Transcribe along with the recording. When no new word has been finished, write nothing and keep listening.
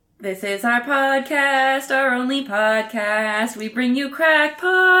This is our podcast, our only podcast. We bring you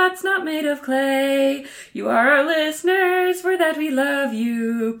crackpots not made of clay. You are our listeners, for that we love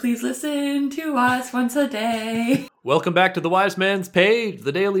you. Please listen to us once a day. Welcome back to The Wise Man's Page,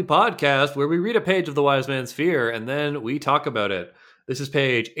 the daily podcast where we read a page of The Wise Man's Fear and then we talk about it. This is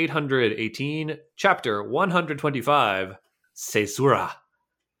page 818, chapter 125, Caesura.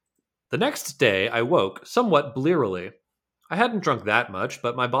 The next day I woke somewhat blearily. I hadn't drunk that much,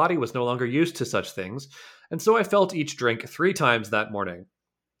 but my body was no longer used to such things, and so I felt each drink 3 times that morning.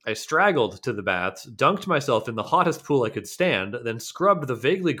 I straggled to the baths, dunked myself in the hottest pool I could stand, then scrubbed the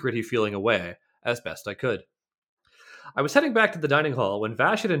vaguely gritty feeling away, as best I could. I was heading back to the dining hall when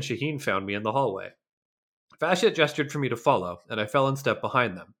Vashit and Shaheen found me in the hallway. Vashit gestured for me to follow, and I fell in step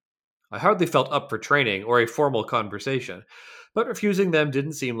behind them. I hardly felt up for training or a formal conversation, but refusing them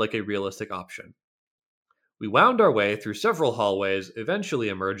didn't seem like a realistic option. We wound our way through several hallways, eventually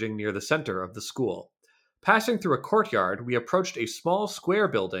emerging near the center of the school. Passing through a courtyard, we approached a small square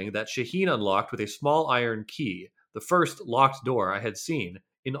building that Shaheen unlocked with a small iron key, the first locked door I had seen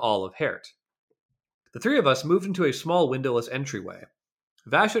in all of Hert. The 3 of us moved into a small windowless entryway.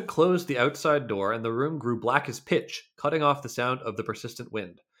 Vashit closed the outside door and the room grew black as pitch, cutting off the sound of the persistent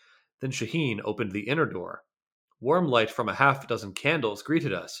wind. Then Shaheen opened the inner door. Warm light from a half-dozen candles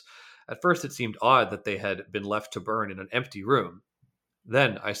greeted us. At first it seemed odd that they had been left to burn in an empty room.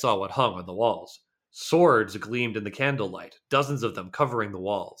 Then I saw what hung on the walls. Swords gleamed in the candlelight, dozens of them covering the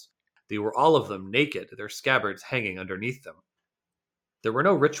walls. They were all of them naked, their scabbards hanging underneath them. There were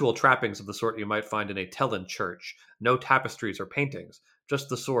no ritual trappings of the sort you might find in a Tellan church, no tapestries or paintings, just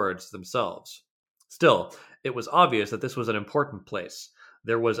the swords themselves. Still, it was obvious that this was an important place.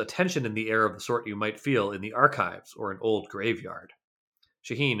 There was a tension in the air of the sort you might feel in the archives or an old graveyard.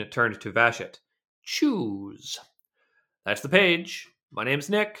 Shaheen turned to Vashit. Choose. That's the page. My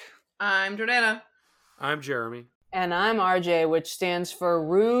name's Nick. I'm Jordana. I'm Jeremy. And I'm RJ, which stands for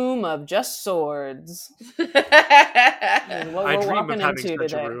Room of Just Swords. I dream of having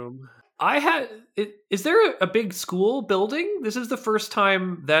such a room. Is there a big school building? This is the first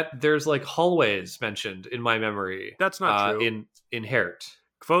time that there's like hallways mentioned in my memory. That's not true. In Hert.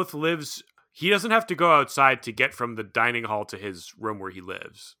 Kvothe lives. He doesn't have to go outside to get from the dining hall to his room where he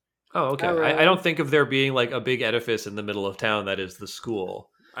lives. Oh, okay. Oh, really? I don't think of there being like a big edifice in the middle of town that is the school.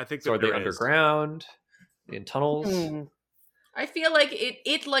 I think so. Are they underground, in tunnels? I feel like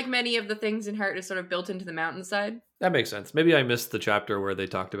it like many of the things in Hert is sort of built into the mountainside. That makes sense. Maybe I missed the chapter where they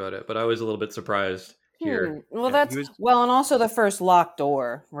talked about it, but I was a little bit surprised here. Well, and also the first locked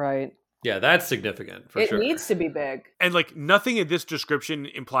door, right? Yeah, that's significant for sure. It needs to be big. And like nothing in this description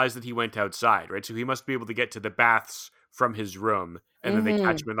implies that he went outside, right? So he must be able to get to the baths from his room, and then they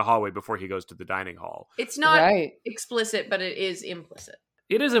catch him in the hallway before he goes to the dining hall. It's not explicit, but it is implicit.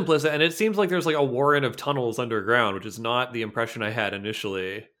 It is implicit, and it seems like there's like a warren of tunnels underground, which is not the impression I had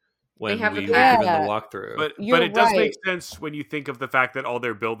initially when we were given the walkthrough. But it does make sense when you think of the fact that all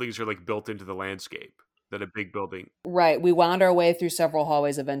their buildings are like built into the landscape. That a big building. Right. We wound our way through several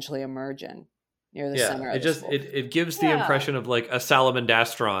hallways, eventually emerging near the center of the school. It gives the impression of like a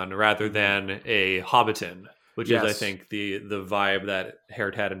salamandastron rather than a hobbiton, which is, I think, the vibe that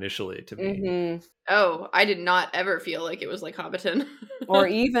Hert had initially to me. Mm-hmm. Oh, I did not ever feel like it was like Hobbiton. Or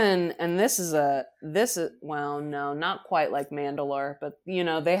even, and this is well, no, not quite like Mandalore, but you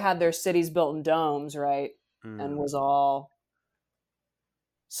know, they had their cities built in domes, right? And was all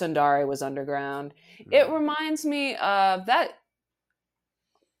Sundari was underground. It reminds me of that.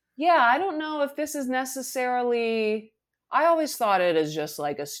 Yeah, I don't know if this is necessarily. I always thought it as just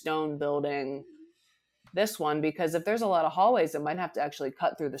like a stone building. This one, because if there's a lot of hallways, it might have to actually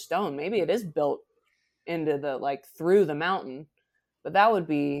cut through the stone. Maybe it is built into the through the mountain, but that would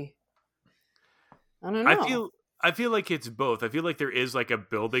be. I don't know. I feel like it's both. I feel like there is like a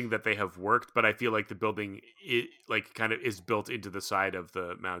building that they have worked, but I feel like the building kind of is built into the side of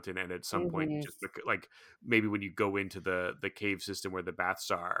the mountain, and at some point, just like maybe when you go into the cave system where the baths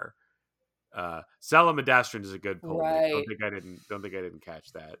are, Salamandastron is a good pull. Right. Don't think I didn't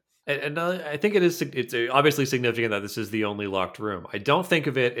catch that. And I think it's obviously significant that this is the only locked room. I don't think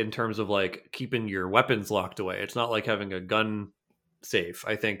of it in terms of like keeping your weapons locked away. It's not like having a gun safe.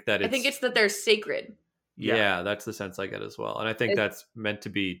 I think it's that they're sacred. Yeah, that's the sense I get as well. And I think that's meant to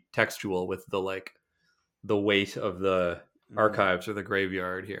be textual with the weight of the archives or the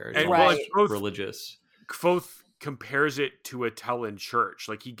graveyard here. And religious. Kvothe compares it to a Tellan church.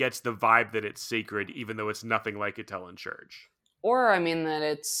 Like he gets the vibe that it's sacred, even though it's nothing like a Tellan church. Or, I mean, that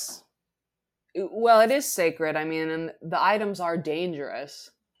it is sacred. I mean, and the items are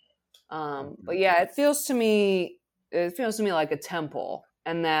dangerous. But yeah, it feels to me like a temple.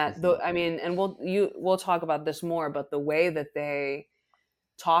 and that and we'll talk about this more, but the way that they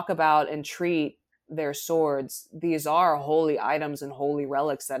talk about and treat their swords, these are holy items and holy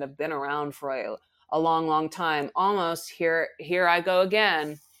relics that have been around for a long time. Almost here I go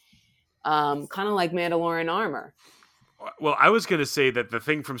again, kind of like Mandalorian armor. Well, I was going to say that the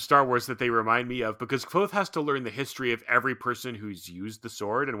thing from Star Wars that they remind me of, because Kvothe has to learn the history of every person who's used the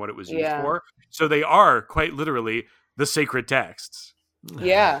sword and what it was used for. So they are quite literally the sacred texts.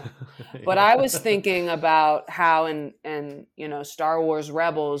 Yeah. But I was thinking about how in Star Wars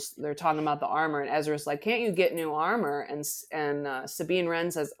Rebels, they're talking about the armor, and Ezra's like, can't you get new armor? And Sabine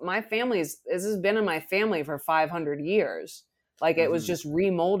Wren says, this has been in my family for 500 years. Like it was just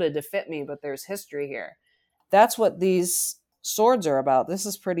remolded to fit me, but there's history here. That's what these swords are about. This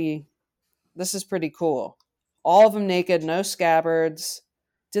is pretty cool. All of them naked, no scabbards.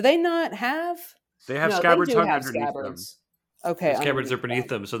 Do they not have? They have scabbards hung underneath them. Okay, the scabbards are beneath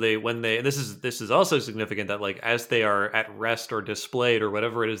them. So this is also significant that like as they are at rest or displayed or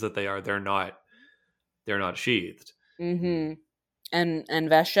whatever it is that they are, they're not sheathed. Mm-hmm. And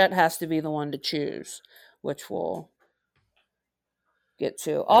Vashette has to be the one to choose, which we'll get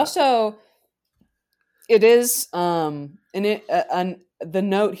to. Yeah. Also, it is the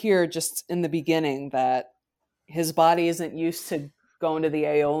note here just in the beginning that his body isn't used to going to the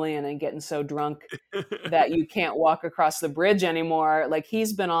Aeolian and getting so drunk that you can't walk across the bridge anymore. Like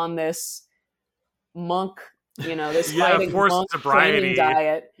he's been on this monk, this fighting monk training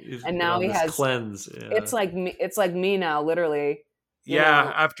diet, and now he has cleanse. Yeah. It's like me now, literally.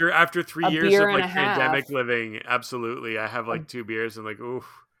 Yeah, after 3 years of like pandemic living, absolutely. I have like 2 beers and like oof.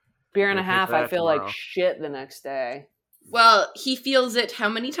 Beer and a half, I feel like shit the next day. Well, he feels it how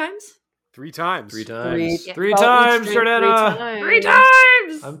many times? 3 times. 3 times. Yeah. 3 times, Jordana. 3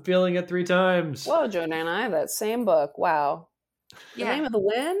 times. I'm feeling it 3 times. Whoa, Jordana, I have that same book. Wow. The Name of the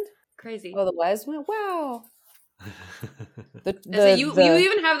Wind? Crazy. Oh, the Wise Wind? Wow. You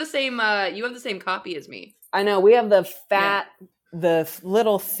even have the same you have the same copy as me. I know. We have the the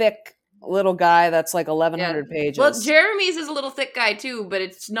little thick little guy that's like 1,100 pages. Well, Jeremy's is a little thick guy too, but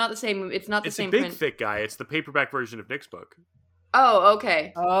it's not the same. It's not the same. It's a big print. thick guy. It's the paperback version of Nick's book. Oh,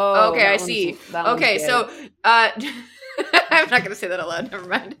 okay. Oh, okay. I see. Okay, so I'm not gonna say that out loud. Never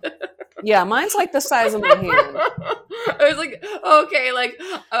mind. Yeah, mine's like the size of my hand. I was like, okay, like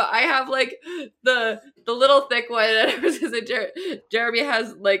I have like the little thick one, and I was gonna say Jeremy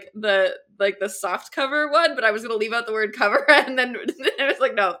has like the soft cover one, but I was gonna leave out the word cover, and then I was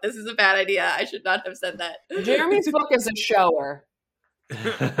like, no, this is a bad idea. I should not have said that. Jeremy's book is a shower.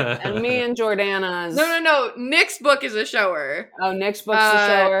 And me and Jordana's No. Nick's book is a shower. Oh, Nick's book's the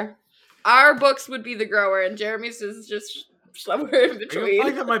shower. Our books would be the grower, and Jeremy's is just somewhere in between. Are you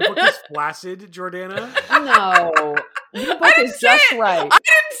implying that my book is flaccid, Jordana? No, your book is just right. I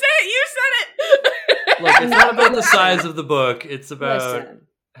didn't say it. You said it. Look, it's not about the size of the book. It's about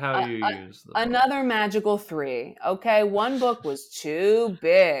how you use the book. Another magical 3. Okay, one book was too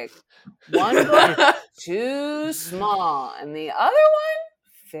big, one book too small, and the other one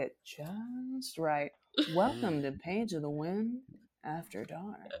fit just right. Welcome to Page of the Wind After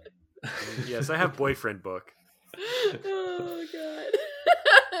Dark. Yes, I have boyfriend book. Oh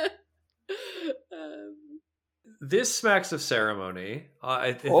god. This smacks of ceremony.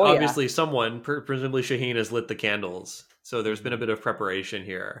 Obviously, someone, presumably Shaheen, has lit the candles. So there's been a bit of preparation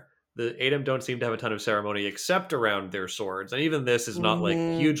here. The Adem don't seem to have a ton of ceremony except around their swords. And even this is not like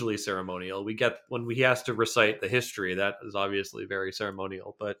hugely ceremonial. We get when he has to recite the history, that is obviously very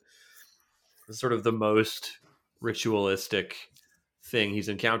ceremonial, but it's sort of the most ritualistic thing he's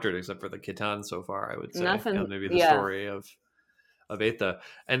encountered, except for the Khitan so far, I would say. And maybe the story of Aetha.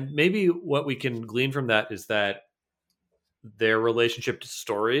 And maybe what we can glean from that is that their relationship to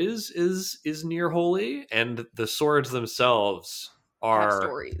stories is near holy, and the swords themselves are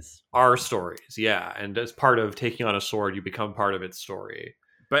stories. Yeah. And as part of taking on a sword, you become part of its story.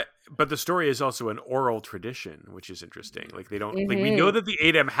 But the story is also an oral tradition, which is interesting. Like they don't like we know that the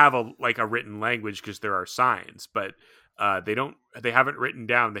Adem have a written language because there are signs, but they haven't written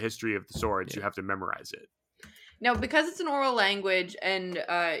down the history of the swords. You have to memorize it. Now, because it's an oral language and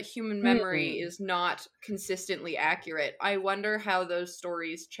human memory is not consistently accurate, I wonder how those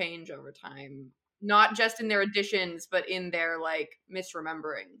stories change over time. Not just in their additions, but in their,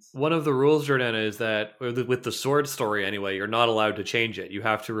 misrememberings. One of the rules, Jordana, is that, with the sword story anyway, you're not allowed to change it. You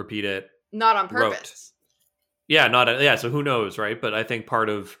have to repeat it. Not on purpose. Yeah, so who knows, right? But I think part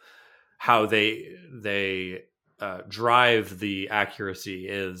of how they drive the accuracy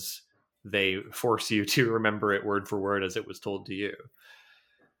is they force you to remember it word for word as it was told to you.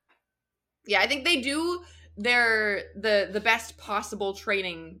 Yeah, I think they do they're the best possible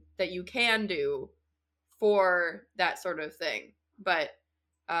training that you can do for that sort of thing. But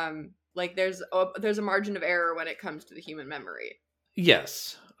like there's a margin of error when it comes to the human memory.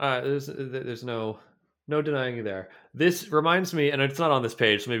 Yes, there's no denying you there. This reminds me, and it's not on this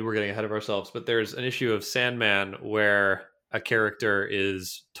page, so maybe we're getting ahead of ourselves, but there's an issue of Sandman where a character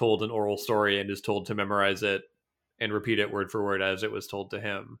is told an oral story and is told to memorize it and repeat it word for word as it was told to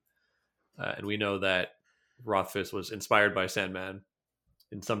him. And we know that Rothfuss was inspired by Sandman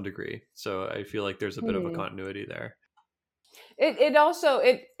in some degree. So I feel like there's a bit of a continuity there. It also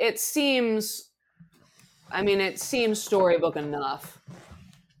it seems, I mean, it seems storybook enough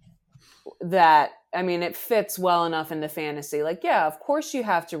that, I mean, it fits well enough into fantasy. Like, yeah, of course you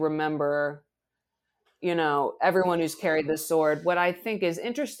have to remember, you know, everyone who's carried this sword. What I think is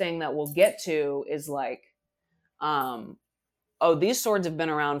interesting that we'll get to is like, these swords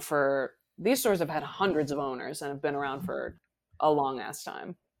have had hundreds of owners and have been around for a long ass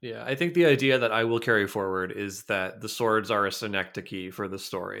time. Yeah, I think the idea that I will carry forward is that the swords are a synecdoche for the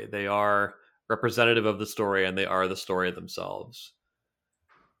story. They are representative of the story, and they are the story themselves.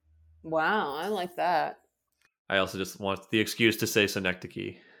 Wow, I like that. I also just want the excuse to say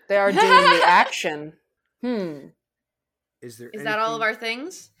synecdoche. They are doing the action. Is that all of our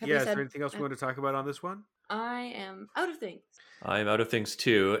things? Is there anything else we want to talk about on this one? I am out of things. I'm out of things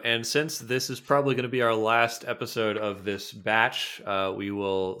too. And since this is probably going to be our last episode of this batch, we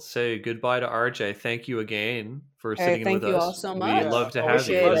will say goodbye to RJ. Thank you again for sitting in with us. Thank you all so much. We'd love to have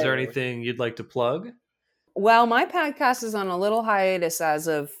you. Is there anything you'd like to plug? Well, my podcast is on a little hiatus as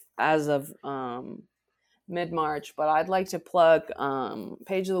of mid-March, but I'd like to plug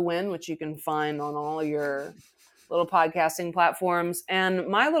Page of the Wind, which you can find on all your little podcasting platforms, and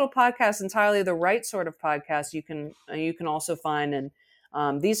my little podcast, Entirely the Right Sort of Podcast, you can also find.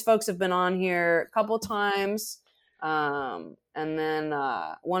 And these folks have been on here a couple times, and then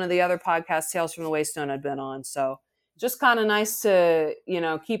one of the other podcasts, Tales from the Waystone, I'd been on. So just kind of nice to, you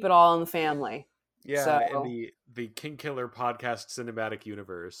know, keep it all in the family. Yeah, and the King Killer podcast cinematic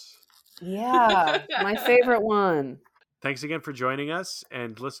universe. Yeah, my favorite one. Thanks again for joining us,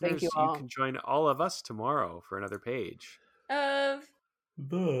 and listeners, you can join all of us tomorrow for another page of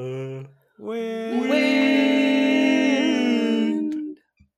the Wind.